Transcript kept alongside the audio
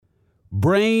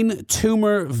Brain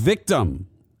tumor victim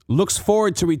looks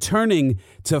forward to returning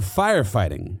to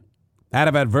firefighting. Out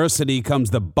of adversity comes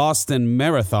the Boston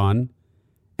Marathon,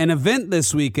 an event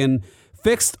this weekend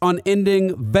fixed on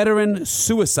ending veteran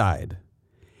suicide,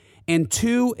 and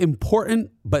two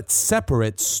important but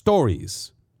separate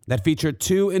stories that feature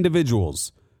two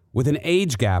individuals with an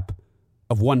age gap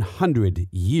of 100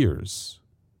 years.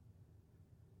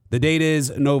 The date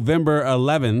is November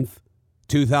 11th,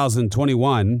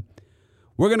 2021.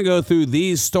 We're going to go through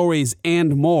these stories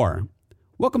and more.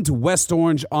 Welcome to West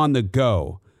Orange on the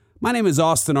Go. My name is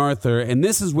Austin Arthur, and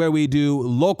this is where we do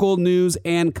local news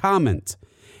and comment.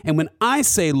 And when I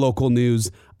say local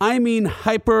news, I mean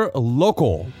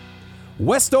hyper-local.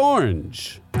 West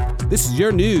Orange, this is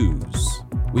your news.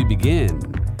 We begin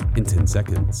in 10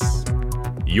 seconds.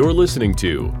 You're listening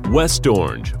to West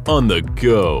Orange on the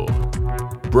Go.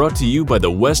 Brought to you by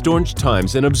the West Orange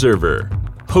Times and Observer.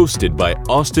 Hosted by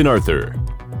Austin Arthur.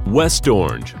 West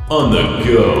Orange on the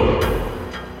Go.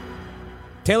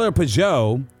 Taylor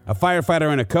Pajot, a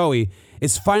firefighter in Ocoee,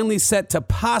 is finally set to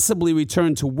possibly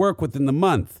return to work within the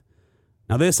month.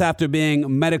 Now, this after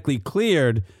being medically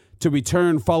cleared to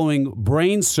return following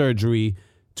brain surgery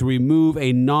to remove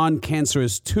a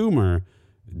non-cancerous tumor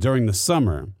during the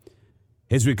summer.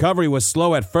 His recovery was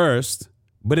slow at first,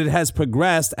 but it has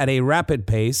progressed at a rapid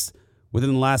pace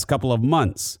within the last couple of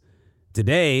months.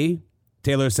 Today,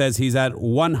 Taylor says he's at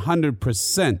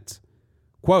 100%.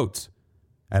 Quote,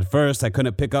 "At first, I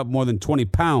couldn't pick up more than 20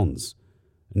 pounds.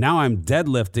 Now I'm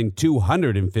deadlifting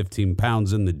 215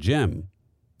 pounds in the gym."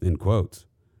 End quote.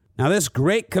 Now, this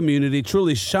great community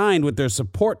truly shined with their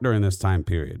support during this time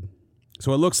period.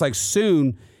 So it looks like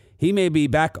soon he may be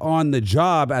back on the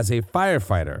job as a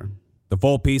firefighter. The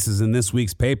full piece is in this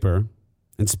week's paper.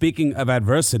 And speaking of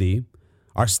adversity,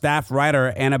 our staff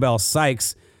writer Annabelle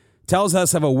Sykes tells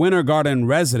us of a Winter Garden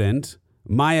resident,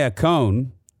 Maya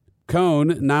Cohn.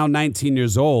 Cohn, now 19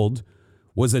 years old,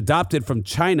 was adopted from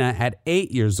China at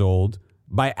 8 years old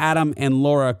by Adam and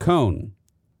Laura Cohn.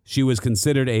 She was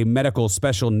considered a medical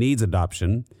special needs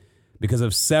adoption because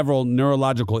of several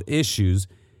neurological issues,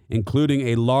 including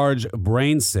a large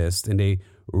brain cyst and a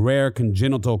rare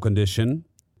congenital condition.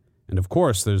 And of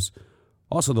course, there's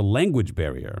also the language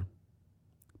barrier.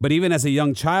 But even as a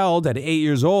young child at 8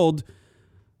 years old,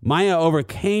 Maya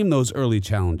overcame those early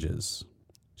challenges.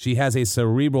 She has a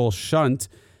cerebral shunt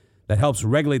that helps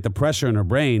regulate the pressure in her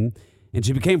brain, and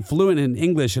she became fluent in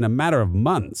English in a matter of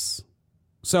months.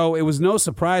 So it was no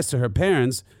surprise to her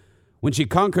parents when she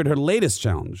conquered her latest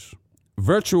challenge,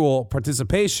 virtual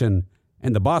participation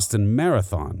in the Boston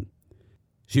Marathon.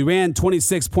 She ran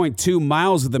 26.2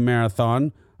 miles of the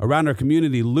marathon around her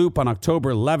community loop on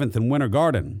October 11th in Winter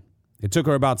Garden. It took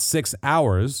her about 6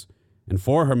 hours. And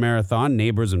for her marathon,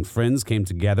 neighbors and friends came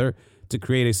together to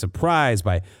create a surprise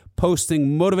by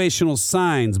posting motivational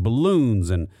signs, balloons,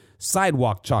 and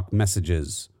sidewalk chalk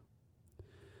messages.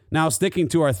 Now, sticking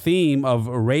to our theme of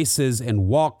races and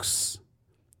walks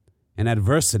and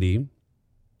adversity,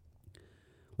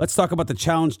 let's talk about the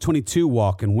Challenge 22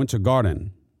 walk in Winter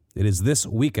Garden. It is this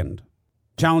weekend.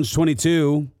 Challenge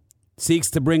 22 seeks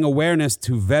to bring awareness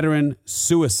to veteran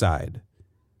suicide.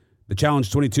 The Challenge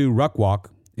 22 Ruck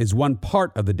Walk is one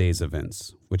part of the day's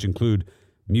events, which include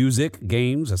music,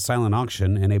 games, a silent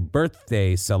auction, and a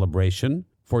birthday celebration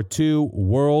for two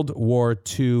World War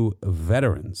II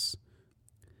veterans.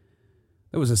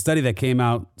 There was a study that came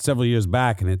out several years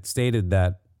back, and it stated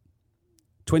that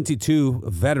 22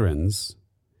 veterans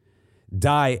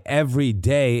die every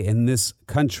day in this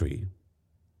country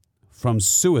from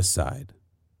suicide.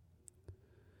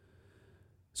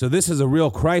 So this is a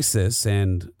real crisis,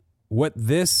 and what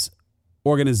this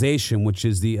organization, which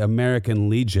is the American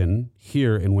Legion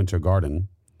here in Winter Garden,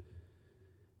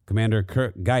 Commander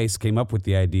Kurt Geis came up with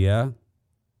the idea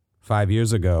 5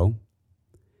 years ago.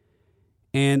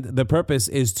 And the purpose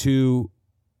is to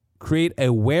create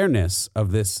awareness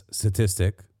of this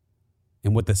statistic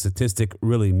and what the statistic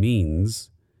really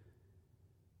means,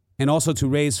 and also to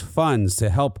raise funds to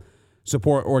help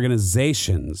support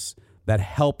organizations that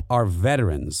help our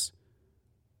veterans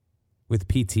with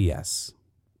PTS.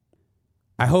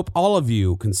 I hope all of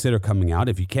you consider coming out.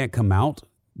 If you can't come out,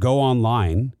 go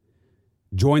online,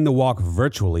 join the walk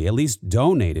virtually, at least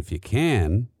donate if you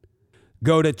can.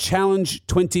 Go to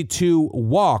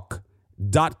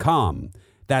challenge22walk.com.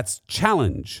 That's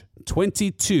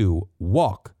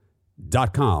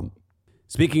challenge22walk.com.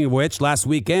 Speaking of which, last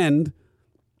weekend,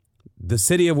 the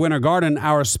City of Winter Garden,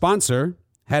 our sponsor,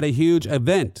 had a huge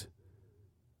event.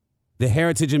 The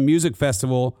Heritage and Music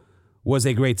Festival was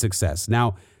a great success.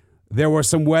 Now, there were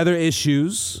some weather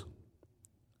issues,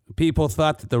 People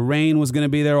thought that the rain was going to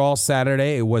be there all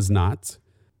Saturday. It was not.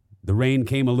 The rain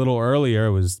came a little earlier.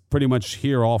 It was pretty much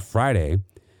here all Friday.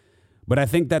 But I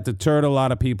think that deterred a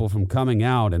lot of people from coming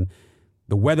out. And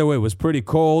the weather, it was pretty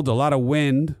cold, a lot of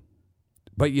wind.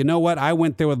 But you know what? I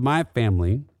went there with my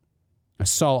family. I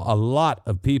saw a lot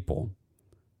of people.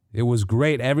 It was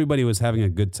great. Everybody was having a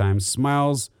good time.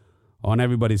 Smiles on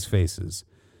everybody's faces.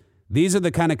 These are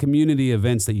the kind of community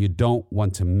events that you don't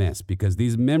want to miss because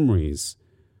these memories,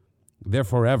 they're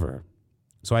forever.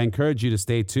 So I encourage you to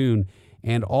stay tuned.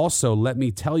 And also, let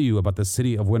me tell you about the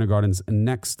City of Winter Garden's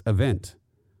next event.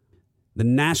 The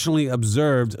nationally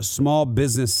observed Small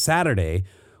Business Saturday.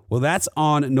 Well, that's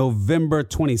on November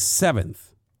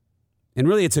 27th. And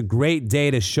really, it's a great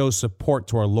day to show support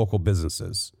to our local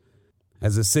businesses.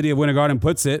 As the City of Winter Garden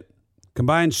puts it,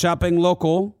 combine shopping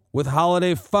local with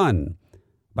holiday fun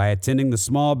by attending the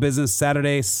Small Business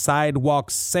Saturday Sidewalk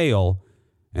Sale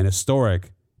in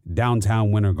historic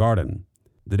downtown Winter Garden.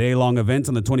 The day-long event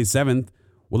on the 27th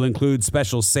will include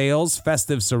special sales,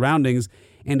 festive surroundings,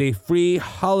 and a free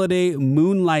holiday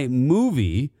moonlight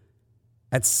movie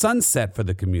at sunset for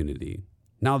the community.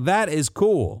 Now that is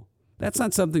cool. That's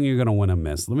not something you're going to want to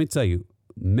miss. Let me tell you,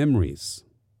 memories.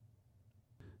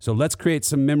 So let's create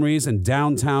some memories in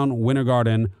downtown Winter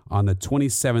Garden on the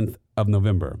 27th of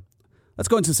November. Let's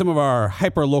go into some of our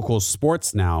hyper-local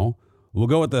sports now. We'll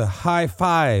go with the high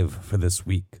five for this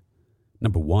week.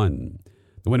 Number 1,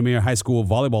 the Windermere High School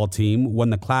volleyball team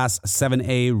won the Class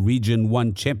 7A Region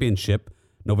 1 championship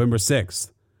November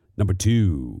 6th. Number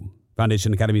 2,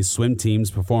 Foundation Academy swim teams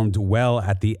performed well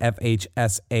at the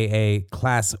FHSAA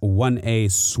Class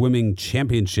 1A swimming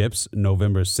championships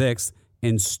November 6th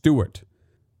in Stewart.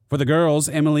 For the girls,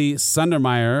 Emily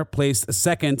Sundermeyer placed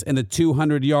second in the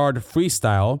 200-yard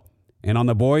freestyle. And on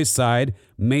the boys' side,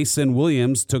 Mason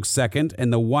Williams took second in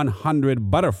the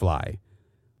 100 butterfly.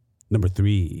 Number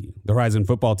 3, the Horizon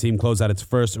football team closed out its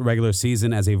first regular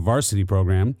season as a varsity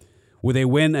program with a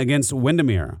win against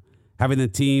Windermere, having the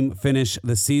team finish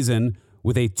the season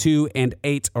with a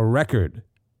 2-8 record.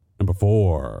 Number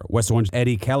 4, West Orange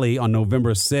Eddie Kelly on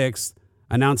November 6th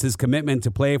announced his commitment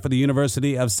to play for the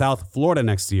University of South Florida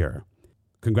next year.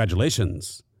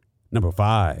 Congratulations. Number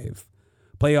 5,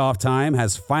 playoff time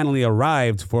has finally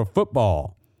arrived for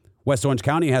football. West Orange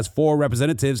County has 4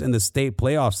 representatives in the state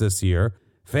playoffs this year.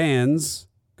 Fans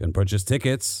can purchase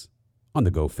tickets on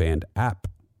the GoFan app.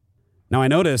 Now, I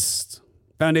noticed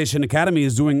Foundation Academy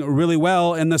is doing really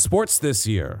well in the sports this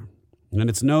year, and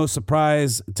it's no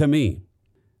surprise to me.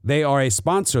 They are a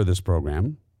sponsor of this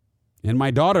program, and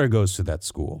my daughter goes to that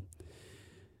school.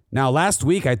 Now, last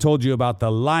week, I told you about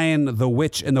The Lion, the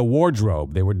Witch, and the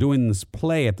Wardrobe. They were doing this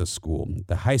play at the school,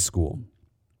 the high school.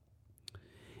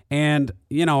 And,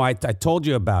 you know, I told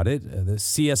you about it, the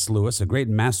C.S. Lewis, a great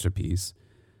masterpiece.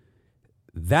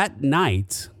 That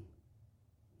night,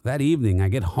 that evening, I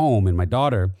get home, and my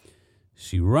daughter,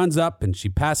 she runs up and she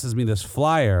passes me this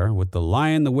flyer with The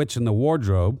Lion, the Witch, and the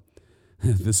Wardrobe,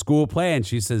 the school play, and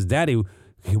she says, "Daddy,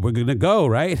 we're going to go,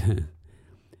 right?"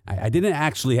 I didn't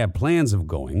actually have plans of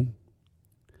going,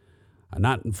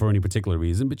 not for any particular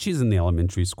reason, but she's in the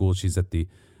elementary school. She's at the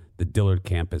Dillard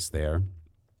campus there.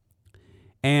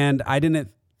 And I didn't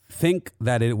think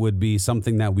that it would be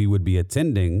something that we would be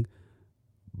attending,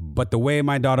 but the way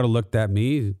my daughter looked at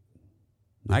me,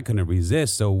 I couldn't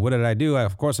resist. So what did I do?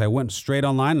 Of course, I went straight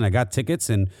online and I got tickets,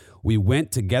 and we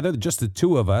went together, just the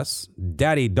two of us,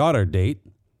 daddy-daughter date,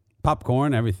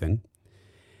 popcorn, everything.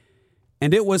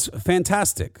 And it was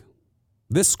fantastic.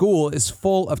 This school is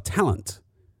full of talent.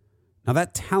 Now,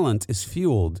 that talent is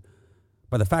fueled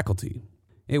by the faculty.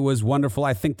 It was wonderful.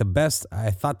 I thought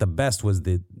the best was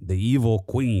the evil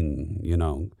queen, you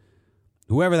know.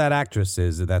 Whoever that actress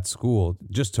is at that school,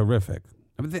 just terrific.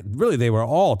 I mean, they were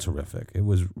all terrific. It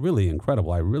was really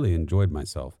incredible. I really enjoyed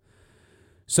myself.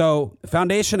 So,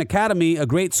 Foundation Academy, a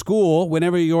great school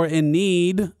whenever you're in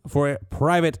need for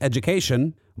private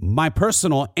education. My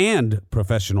personal and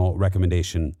professional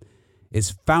recommendation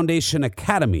is Foundation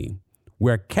Academy,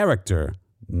 where character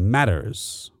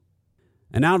matters.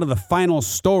 And now to the final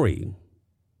story.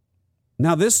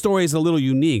 Now, this story is a little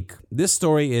unique. This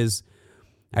story is,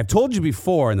 I've told you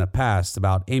before in the past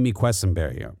about Amy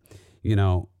Quessenberry. You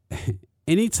know,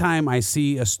 anytime I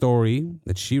see a story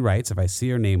that she writes, if I see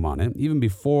her name on it, even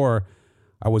before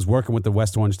I was working with the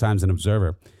West Orange Times and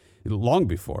Observer, long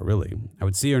before, really, I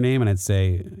would see her name and I'd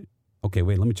say, okay,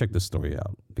 wait, let me check this story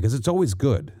out. Because it's always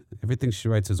good. Everything she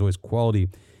writes is always quality.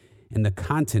 And the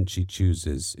content she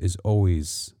chooses is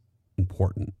always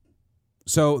important.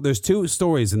 So there's 2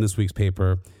 stories in this week's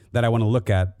paper that I want to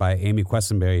look at by Amy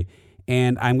Quessenberry.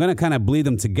 and I'm going to kind of bleed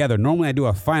them together. Normally I do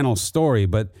a final story,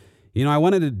 but I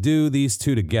wanted to do these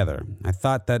two together. I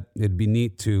thought that it'd be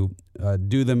neat to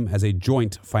do them as a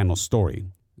joint final story.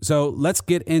 So let's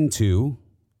get into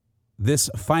this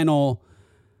final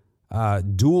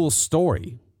dual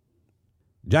story.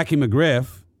 Jackie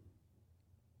McGriff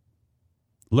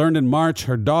learned in March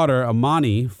her daughter,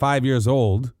 Amani, 5 years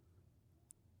old,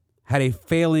 had a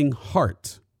failing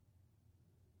heart.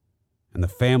 And the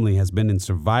family has been in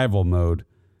survival mode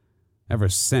ever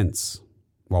since,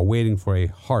 while waiting for a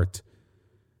heart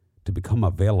to become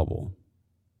available.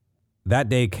 That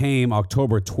day came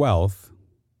October 12th,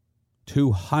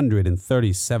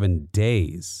 237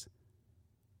 days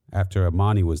after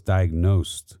Amani was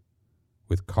diagnosed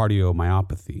with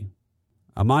cardiomyopathy.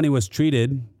 Amani was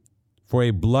treated for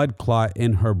a blood clot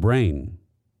in her brain,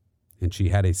 and she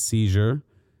had a seizure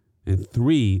and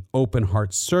 3 open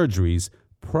heart surgeries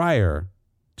prior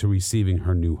to receiving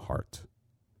her new heart.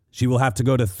 She will have to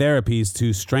go to therapies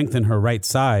to strengthen her right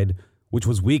side, which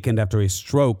was weakened after a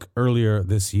stroke earlier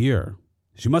this year.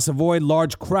 She must avoid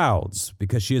large crowds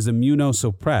because she is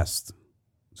immunosuppressed.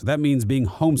 So that means being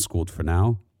homeschooled for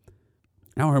now.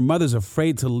 Now her mother's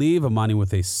afraid to leave Amani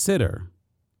with a sitter.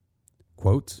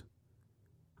 Quote,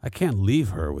 "I can't leave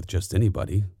her with just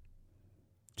anybody.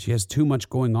 She has too much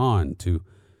going on to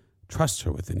trust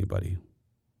her with anybody."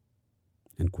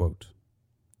 End quote.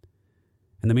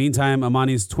 In the meantime,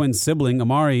 Amani's twin sibling,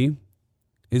 Amari,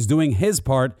 is doing his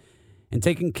part in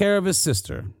taking care of his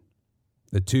sister.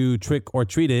 The two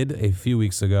trick-or-treated a few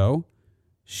weeks ago.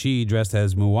 She dressed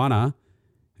as Moana,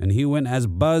 and he went as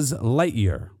Buzz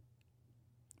Lightyear.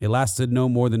 It lasted no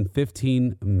more than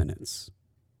 15 minutes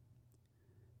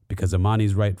because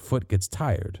Amani's right foot gets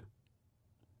tired.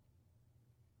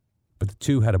 But the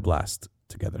two had a blast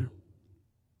together.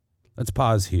 Let's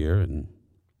pause here and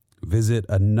visit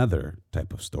another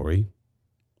type of story,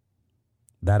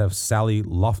 that of Sally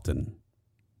Lofton.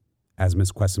 As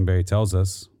Miss Questenberry tells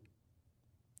us,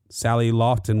 Sally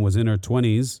Lofton was in her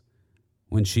 20s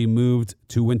when she moved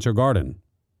to Winter Garden,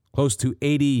 close to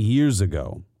 80 years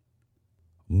ago.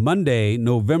 Monday,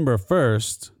 November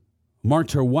 1st,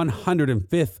 marked her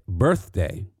 105th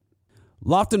birthday.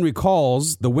 Lofton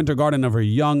recalls the Winter Garden of her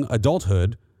young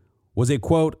adulthood was a,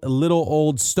 quote, little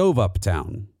old stove-up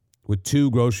town with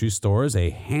 2 grocery stores, a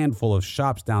handful of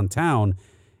shops downtown,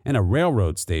 and a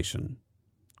railroad station.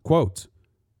 Quote,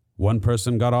 "One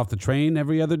person got off the train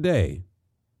every other day,"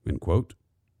 end quote.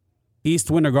 East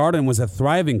Winter Garden was a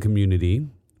thriving community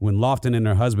when Lofton and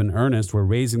her husband Ernest were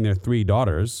raising their 3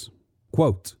 daughters.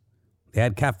 Quote, "They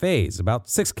had cafes, about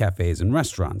 6 cafes and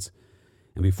restaurants,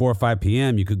 and before 5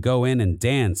 p.m. you could go in and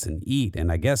dance and eat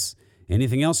and I guess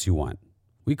anything else you want.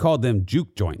 We called them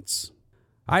juke joints.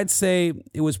 I'd say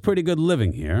it was pretty good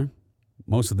living here.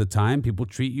 Most of the time, people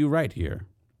treat you right here."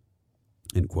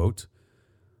 End quote.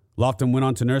 Lofton went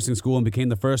on to nursing school and became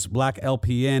the first black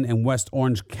LPN in West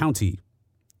Orange County.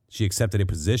 She accepted a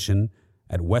position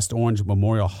at West Orange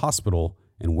Memorial Hospital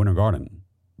in Winter Garden.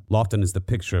 Lofton is the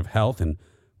picture of health and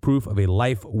proof of a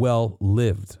life well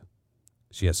lived.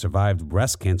 She has survived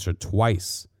breast cancer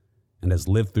twice and has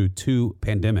lived through 2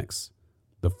 pandemics.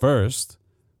 The first,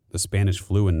 the Spanish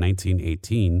flu in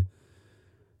 1918,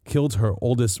 killed her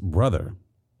oldest brother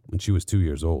when she was 2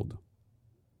 years old.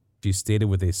 She stated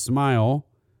with a smile,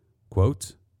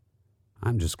 quote,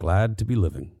 "I'm just glad to be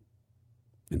living,"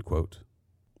 end quote.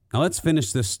 Now let's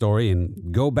finish this story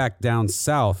and go back down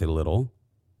south a little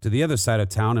to the other side of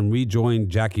town and rejoin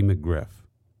Jackie McGriff,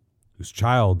 whose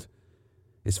child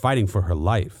is fighting for her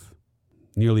life,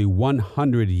 nearly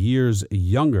 100 years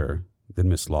younger than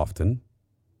Miss Lofton.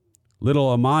 Little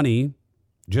Amani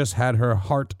just had her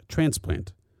heart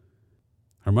transplant.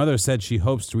 Her mother said she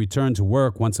hopes to return to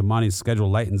work once Amani's schedule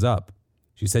lightens up.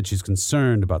 She said she's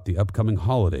concerned about the upcoming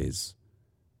holidays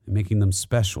and making them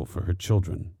special for her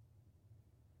children.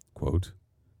 Quote,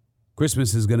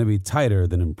 "Christmas is going to be tighter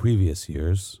than in previous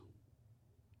years,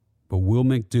 but we'll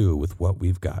make do with what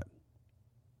we've got."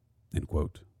 End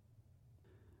quote.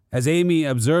 As Amy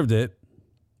observed it,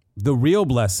 the real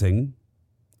blessing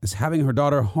is having her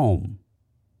daughter home.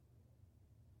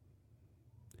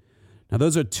 Now,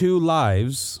 those are 2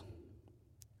 lives,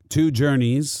 2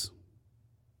 journeys,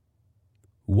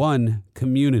 1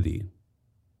 community.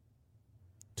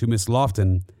 To Miss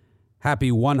Lofton,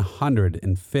 happy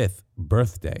 105th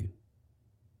birthday.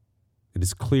 It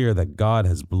is clear that God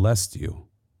has blessed you.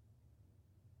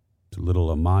 To little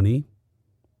Amani,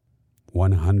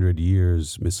 100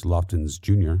 years Miss Lofton's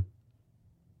junior,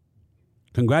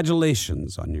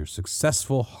 congratulations on your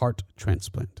successful heart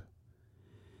transplant.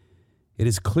 It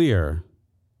is clear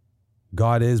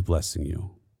God is blessing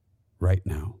you right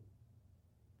now.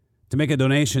 To make a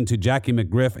donation to Jackie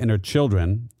McGriff and her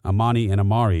children, Amani and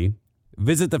Amari,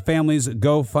 visit the family's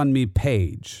GoFundMe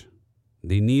page.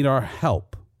 They need our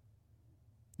help.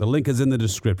 The link is in the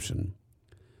description.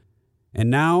 And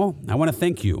now, I want to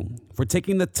thank you for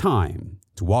taking the time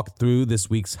to walk through this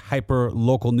week's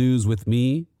hyper-local news with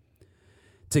me.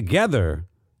 Together,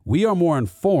 we are more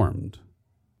informed.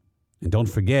 And don't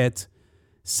forget,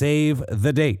 save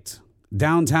the date.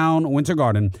 Downtown Winter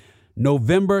Garden,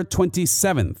 November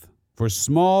 27th for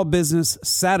Small Business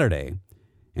Saturday.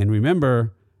 And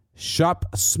remember, shop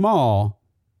small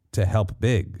to help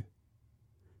big.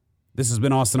 This has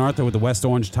been Austin Arthur with the West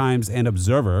Orange Times and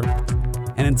Observer.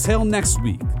 And until next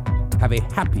week, have a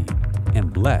happy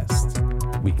and blessed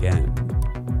weekend.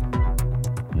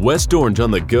 West Orange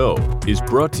on the Go is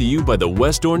brought to you by the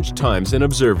West Orange Times and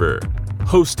Observer.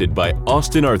 Hosted by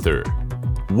Austin Arthur.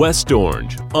 West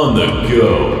Orange on the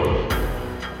Go.